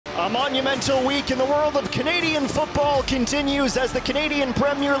A monumental week in the world of Canadian football continues as the Canadian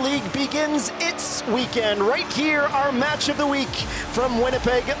Premier League begins its weekend. Right here, our match of the week from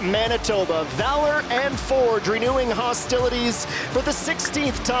Winnipeg, Manitoba. Valour and Forge renewing hostilities for the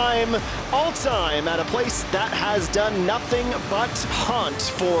 16th time all-time at a place that has done nothing but haunt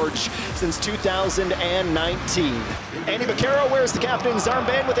Forge since 2019. Andy Vaccaro wears the captain's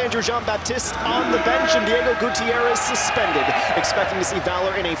armband with Andrew Jean-Baptiste on the bench and Diego Gutierrez suspended. Expecting to see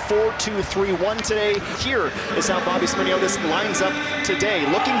Valour in a 4-2-3-1 today. Here is how Bobby Smirniotis lines up today.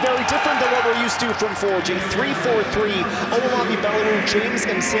 Looking very different than what we're used to from Forge. In 3-4-3, Olalabi Valour, James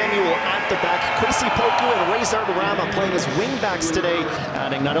and Samuel at the back. Kwesi Poku and Rezard Rama playing as wingbacks today.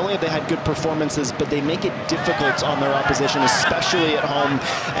 Adding, not only have they had good performances, but they make it difficult on their opposition, especially at home.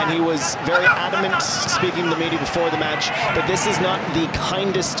 And he was very adamant, speaking to the media before the match, that this is not the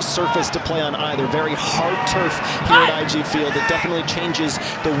kindest surface to play on either. Very hard turf here at IG Field. It definitely changes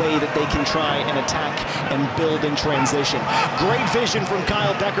the way that they can try and attack and build in transition. Great vision from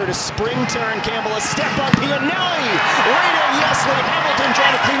Kyle Becker to spring Terran Campbell. A step up, Pianelli right at Yesley. Hamilton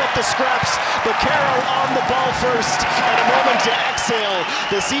trying to clean up the scraps. Vaccaro on the ball first and a moment to exhale.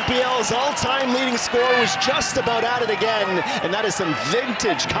 The CPL's all-time leading score was just about at it again, and that is some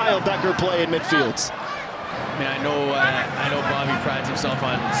vintage Kyle Becker play in midfield. I know Bobby prides himself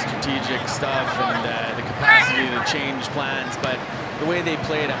on strategic stuff and the capacity to change plans, but the way they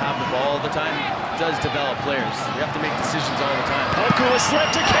play to have the ball all the time does develop players. You have to make decisions all the time. Poku was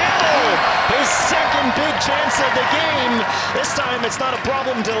slipped to Campbell. His second big chance of the game. This time it's not a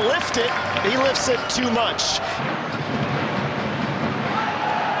problem to lift it. He lifts it too much.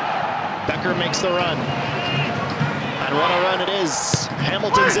 Becker makes the run. And what a run it is.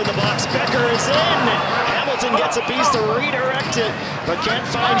 Hamilton's in the box. Becker is in. Hamilton gets a piece to redirect it, but can't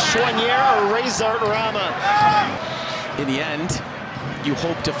find Choinière or Rezard Rama. In the end, you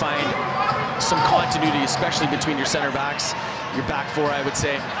hope to find some continuity, especially between your center backs, your back four, I would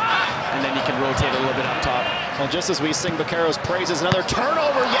say, and then you can rotate a little bit up top. Well, just as we sing Vaccaro's praises, another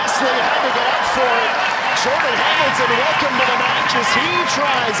turnover. Yesley had to get up for it. Jordan Hamilton, welcome to the match as he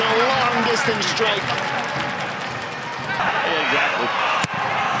tries a long-distance strike. Exactly.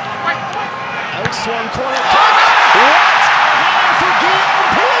 Outswung corner kick. What a hand for Guillaume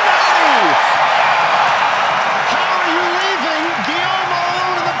Pianelli! How are you leaving Guillaume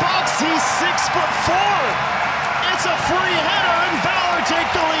alone in the box? He's 6'4". It's a free header and Valour take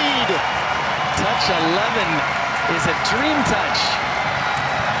the lead. Touch 11 is a dream touch.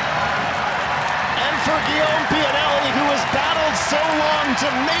 And for Guillaume Pianelli, who has battled so long to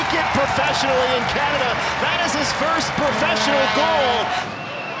make it professionally in Canada, that is his first professional goal.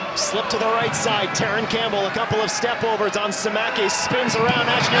 Slip to the right side, Terran Campbell, a couple of step-overs on Samake, spins around,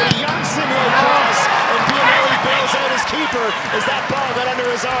 Ashnady Johnson low cross, and Pianelli bails out his keeper as that ball got under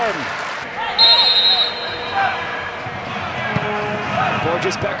his arm.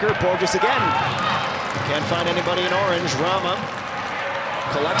 Borges Becker, Borges again. Can't find anybody in orange. Rama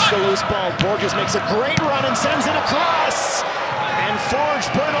collects the loose ball. Borges makes a great run and sends it across. And Forge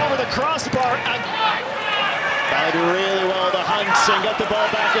put over the crossbar. I do really well to hunt and get the ball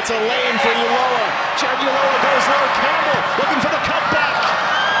back. It's a lane for Ulloa. Jared Ulloa goes low. Campbell looking for the cutback.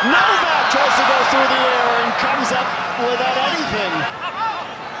 Novak tries to go through the air and comes up without anything.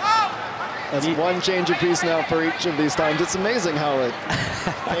 That's one change of piece now for each of these times. It's amazing how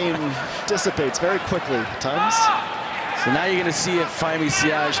pain dissipates very quickly at times. So now you're going to see if Jaime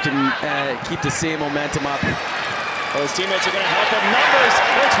Siage can keep the same momentum up. Well, his teammates are going to help him. Numbers,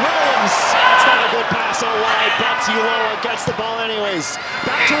 it's Williams. That's not a good pass out wide, but Ulloa gets the ball anyways.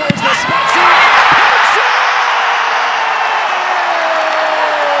 Back towards the Spezia.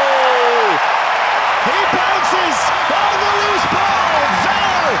 He bounces on the loose ball.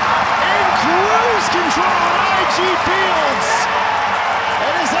 Valour in cruise control at IG Fields.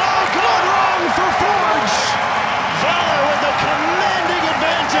 It is all gone wrong for Forge. Valour with a commanding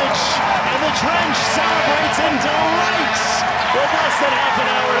advantage, and the Trench celebrates and delights with less than half an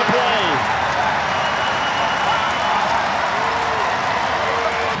hour to play.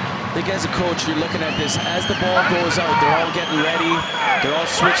 I think as a coach, you're looking at this, as the ball goes out, they're all getting ready, they're all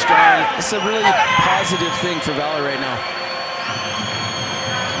switched on. It's a really positive thing for Valour right now.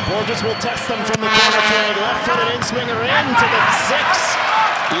 Borges will test them from the corner flag, left-footed in-swinger into the 6.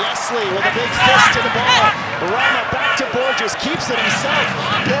 Yesley with a big fist to the ball. Rama back to Borges, keeps it himself.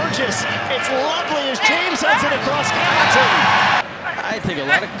 Borges, it's lovely as James heads it across Hamilton. I think a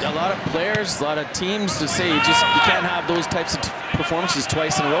lot of players, a lot of teams to say you can't have those types of performances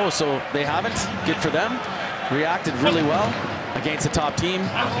twice in a row. So they haven't. Good for them. Reacted really well against a top team.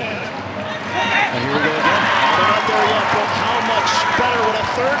 And here we go again. They're not there yet, but how much better would a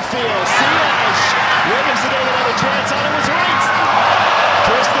third feel? Siege! Williams again, another chance on him was right!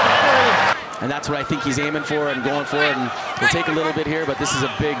 Kirsten Henry. And that's what I think he's aiming for and going for, and we'll take a little bit here, but this is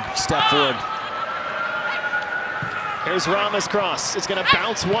a big step forward. Here's Rama's cross. It's going to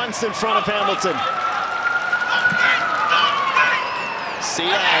bounce once in front of Hamilton.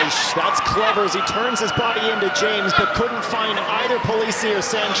 Siege, that's clever as he turns his body into James, but couldn't find either Polisi or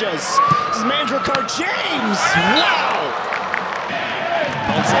Sanchez. This is Mandrakar James! Wow!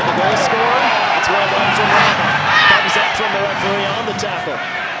 Outside the goal scorer. That's well done from Rama. Thumbs up from the referee on the tackle.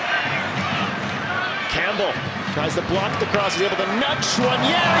 Campbell tries to block the cross. He's able to nudge one.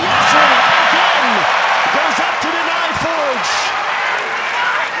 Yeah, yes, again! Goes up to deny Forge.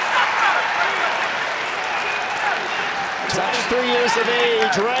 23 years of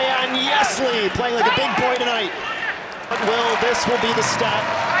age, Ryan Yesley playing like a big boy tonight. But this will be the stat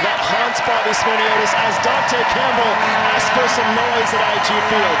that haunts Bobby Smirniotis as Dante Campbell asks for some noise at IG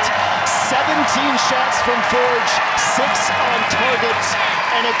Field. 17 shots from Forge, 6 on target,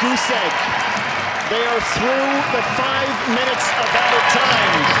 and a goose egg. They are through the 5 minutes of added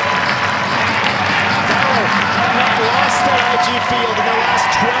time. Valour have not lost at IG Field in their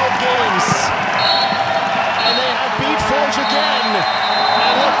last 12 games.